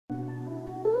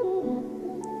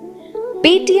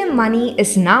Paytm Money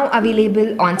is now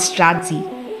available on Strazy.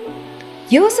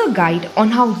 Here's a guide on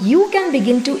how you can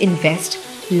begin to invest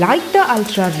like the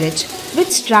ultra-rich with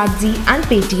Strazy and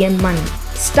Paytm Money.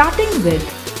 Starting with,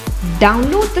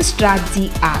 download the Strazy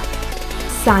app.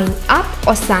 Sign up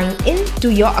or sign in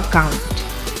to your account.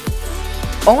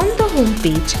 On the home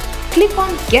page, click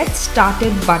on Get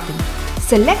Started button.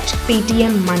 Select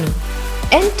Paytm Money.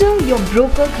 Enter your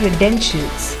broker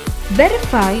credentials.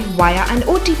 Verify via an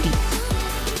OTP.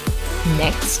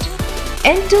 Next,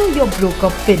 enter your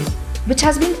broker PIN, which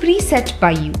has been preset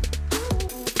by you.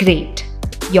 Great!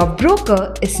 Your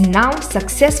broker is now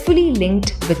successfully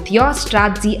linked with your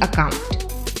Strazy account.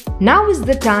 Now is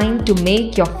the time to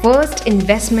make your first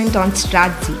investment on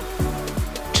Strazy.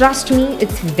 Trust me,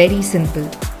 it's very simple.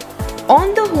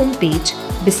 On the home page,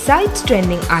 besides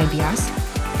trending ideas,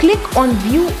 click on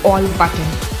View All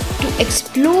button to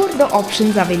explore the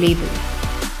options available.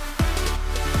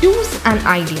 Choose an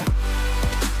idea.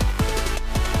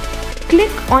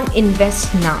 Click on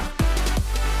Invest Now.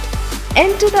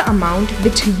 Enter the amount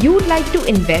which you'd like to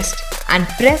invest and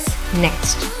press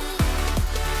Next.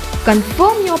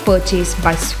 Confirm your purchase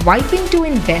by swiping to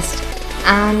invest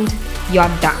and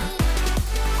you're done.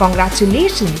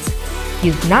 Congratulations!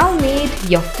 You've now made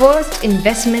your first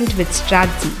investment with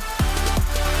Strazy.